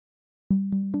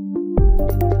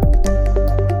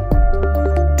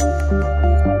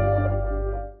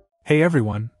Hey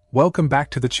everyone, welcome back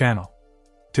to the channel.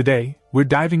 Today, we're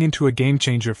diving into a game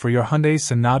changer for your Hyundai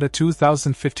Sonata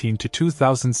 2015 to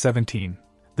 2017,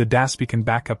 the Dasbecan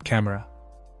backup camera.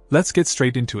 Let's get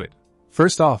straight into it.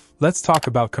 First off, let's talk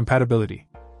about compatibility.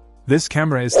 This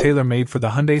camera is tailor-made for the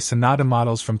Hyundai Sonata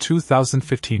models from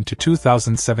 2015 to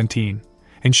 2017,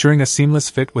 ensuring a seamless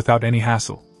fit without any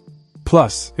hassle.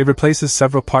 Plus, it replaces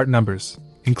several part numbers,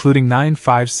 including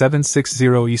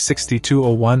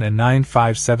 95760E6201 and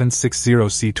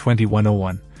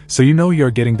 95760C2101, so you know you're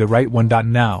getting the right one.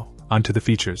 Now, onto the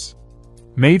features.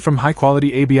 Made from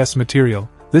high-quality ABS material,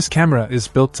 this camera is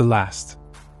built to last.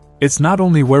 It's not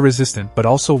only wear-resistant but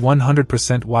also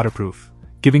 100% waterproof,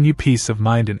 giving you peace of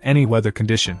mind in any weather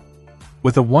condition.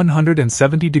 With a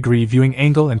 170-degree viewing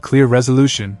angle and clear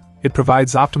resolution, it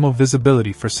provides optimal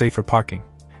visibility for safer parking.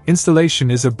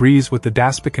 Installation is a breeze with the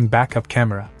Dasbecan backup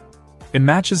camera. It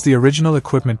matches the original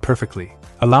equipment perfectly,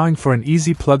 allowing for an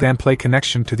easy plug-and-play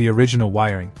connection to the original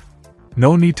wiring.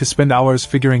 No need to spend hours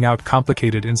figuring out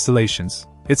complicated installations.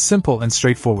 It's simple and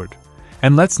straightforward.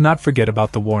 And let's not forget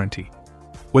about the warranty.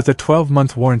 With a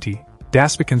 12-month warranty,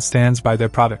 Dasbecan stands by their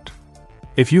product.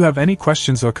 If you have any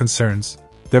questions or concerns,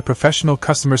 their professional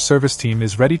customer service team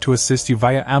is ready to assist you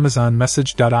via Amazon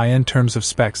Message.in. Terms of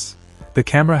specs. The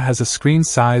camera has a screen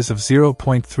size of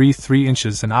 0.33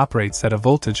 inches and operates at a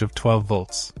voltage of 12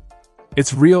 volts.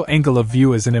 Its real angle of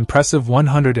view is an impressive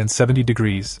 170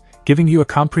 degrees, giving you a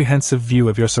comprehensive view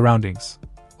of your surroundings.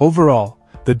 Overall,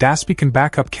 the Dasbecan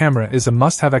backup camera is a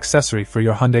must-have accessory for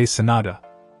your Hyundai Sonata.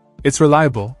 It's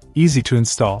reliable, easy to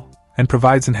install, and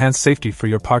provides enhanced safety for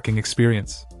your parking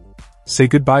experience. Say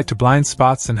goodbye to blind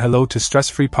spots and hello to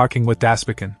stress-free parking with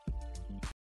Dasbecan.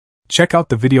 Check out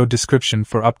the video description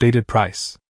for updated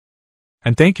price.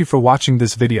 And thank you for watching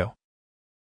this video.